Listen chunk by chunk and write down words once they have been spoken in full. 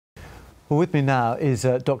Well, with me now is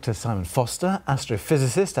Dr. Simon Foster,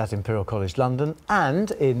 astrophysicist at Imperial College London, and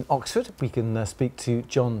in Oxford we can speak to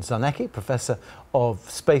John Zarnecki, Professor of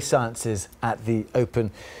Space Sciences at the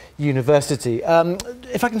Open University.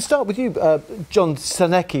 If I can start with you, John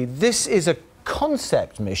Zarnecki, this is a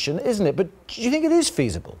concept mission, isn't it? But do you think it is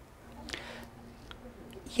feasible?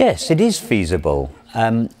 Yes, it is feasible.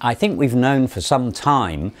 I think we've known for some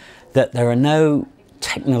time that there are no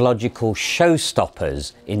technological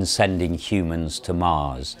showstoppers in sending humans to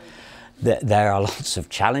Mars. There are lots of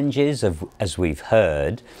challenges, as we've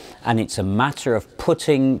heard, and it's a matter of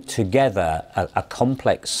putting together a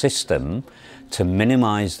complex system to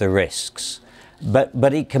minimise the risks.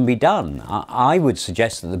 But it can be done. I would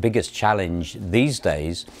suggest that the biggest challenge these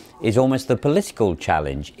days is almost the political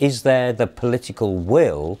challenge. Is there the political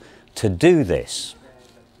will to do this?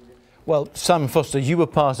 Well, Simon Foster, you were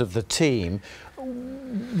part of the team.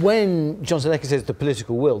 When John Zarnecki says the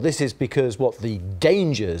political will, this is because what the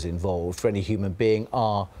dangers involved for any human being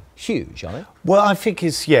are huge, aren't they? Well, I think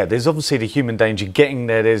there's obviously the human danger getting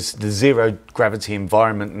there. There's the zero gravity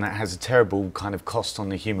environment, and that has a terrible kind of cost on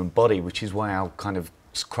the human body, which is why our kind of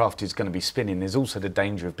craft is going to be spinning. There's also the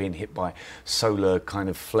danger of being hit by solar kind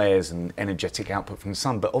of flares and energetic output from the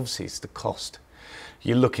sun, but obviously it's the cost.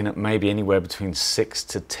 You're looking at maybe anywhere between 6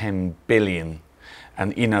 to 10 billion.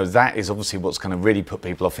 And, you know, that is obviously what's going to really put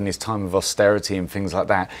people off in this time of austerity and things like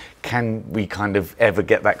that. Can we kind of ever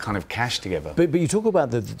get that kind of cash together? But you talk about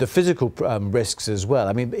the physical risks as well.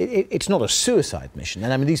 I mean, it's not a suicide mission.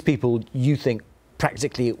 And I mean, these people, you think,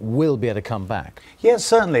 practically will be able to come back? Yeah,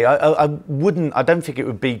 certainly. I don't think it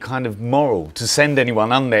would be kind of moral to send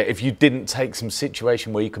anyone on there if you didn't take some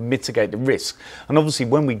situation where you can mitigate the risk. And obviously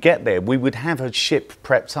when we get there, we would have a ship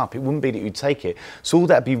prepped up. It wouldn't be that you'd take it. So all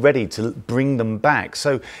that'd be ready to bring them back.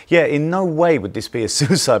 So yeah, in no way would this be a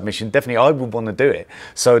suicide mission. Definitely I would want to do it.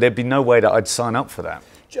 So there'd be no way that I'd sign up for that.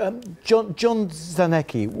 John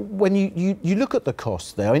Zarnecki, when you look at the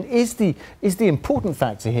cost there, I mean, is the important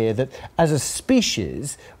factor here that as a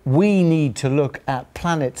species we need to look at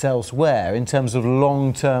planets elsewhere in terms of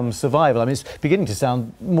long-term survival? I mean, it's beginning to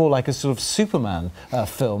sound more like a sort of Superman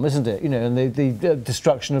film, isn't it? You know, and the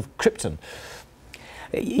destruction of Krypton.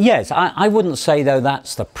 Yes, I wouldn't say, though,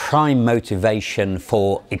 that's the prime motivation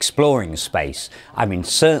for exploring space. I mean,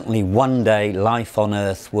 certainly one day life on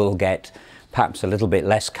Earth will get perhaps a little bit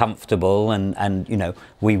less comfortable, and you know,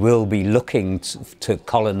 we will be looking to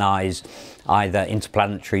colonise either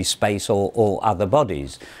interplanetary space or other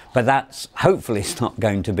bodies. But that's hopefully it's not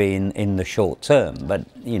going to be in the short term, but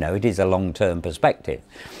you know, it is a long-term perspective.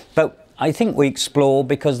 But I think we explore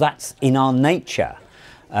because that's in our nature.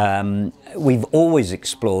 We've always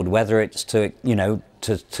explored, whether it's to, you know,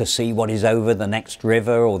 to see what is over the next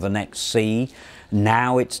river or the next sea.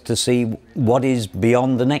 Now it's to see what is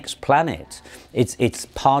beyond the next planet. It's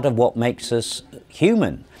part of what makes us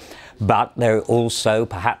human. But there are also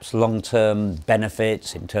perhaps long-term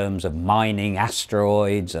benefits in terms of mining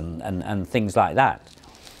asteroids and things like that.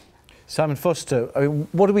 Simon Foster, I mean,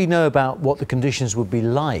 what do we know about what the conditions would be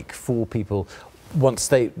like for people once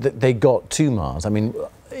they got to Mars? I mean,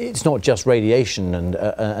 it's not just radiation and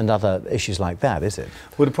other issues like that, is it?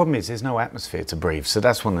 Well, the problem is there's no atmosphere to breathe, so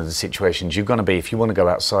that's one of the situations you're going to be. If you want to go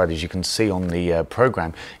outside, as you can see on the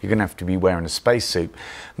programme, you're going to have to be wearing a spacesuit.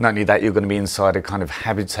 Not only that, you're going to be inside a kind of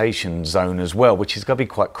habitation zone as well, which is going to be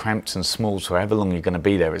quite cramped and small, so however long you're going to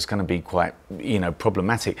be there, it's going to be quite, you know,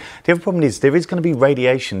 problematic. The other problem is there is going to be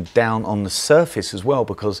radiation down on the surface as well,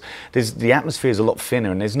 because the atmosphere is a lot thinner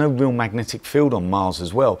and there's no real magnetic field on Mars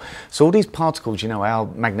as well. So all these particles, you know, our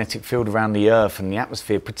magnetic field around the Earth and the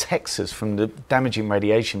atmosphere protects us from the damaging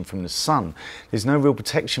radiation from the sun. There's no real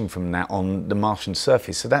protection from that on the Martian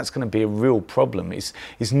surface, so that's going to be a real problem. It's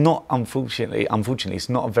not, unfortunately, it's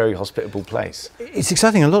not a very hospitable place. It's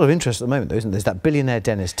exciting, a lot of interest at the moment, though, isn't there? There's that billionaire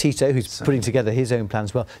Dennis Tito who's putting together his own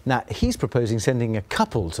plans as well. Now, he's proposing sending a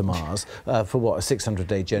couple to Mars for what, a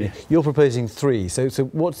 600-day journey. Yeah. You're proposing 3, so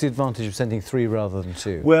what's the advantage of sending 3 rather than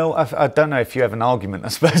 2? Well, I don't know if you have an argument. I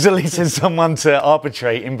suppose at least there's someone to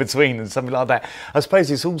arbitrate in between and something like that. I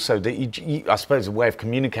suppose it's also that I suppose a way of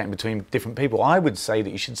communicating between different people. I would say that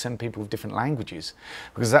you should send people with different languages,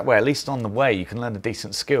 because that way, at least on the way, you can learn a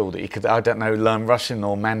decent skill that you could, I don't know, learn Russian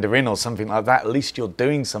or Mandarin or something like that. At least you're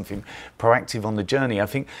doing something proactive on the journey. I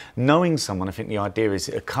think knowing someone, I think the idea is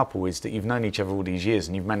that a couple is that you've known each other all these years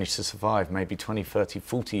and you've managed to survive maybe 20, 30,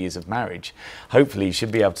 40 years of marriage. Hopefully you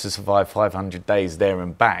should be able to survive 500 days there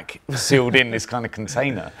and back, sealed in this kind of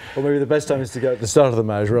container. Or maybe the best time is to go at the start of the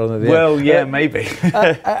marriage rather than the end. Well, yeah, maybe.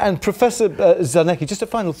 And Professor Zarnecki, just a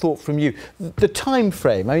final thought from you. The time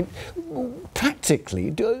frame, I mean, practically,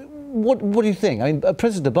 what do you think? I mean,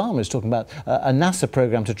 President Obama is talking about a NASA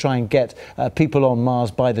program to try and get people on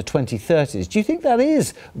Mars by the 2030s. Do you think that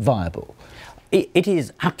is viable? It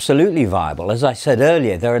is absolutely viable. As I said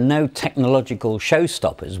earlier, there are no technological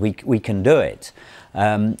showstoppers. We can do it.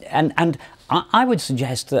 And I would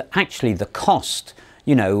suggest that actually the cost,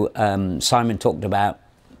 you know, Simon talked about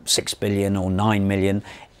 6 billion or 9 million.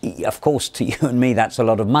 Of course, to you and me, that's a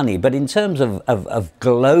lot of money. But in terms of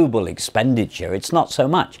global expenditure, it's not so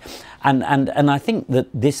much. And I think that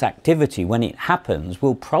this activity, when it happens,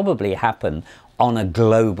 will probably happen on a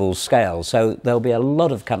global scale. So there'll be a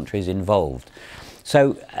lot of countries involved.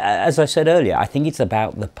 So, as I said earlier, I think it's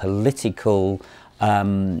about the political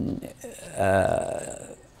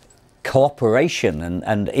cooperation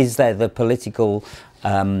and is there the political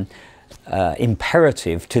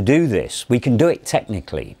imperative to do this. We can do it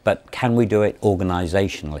technically, but can we do it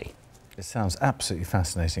organisationally? It sounds absolutely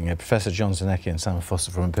fascinating. Professor John Zanecki and Simon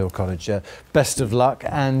Foster from Imperial College, best of luck.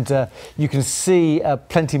 And you can see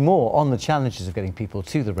plenty more on the challenges of getting people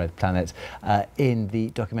to the Red Planet in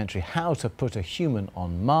the documentary How to Put a Human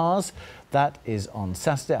on Mars. That is on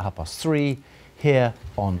Saturday at 3:30 here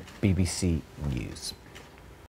on BBC News.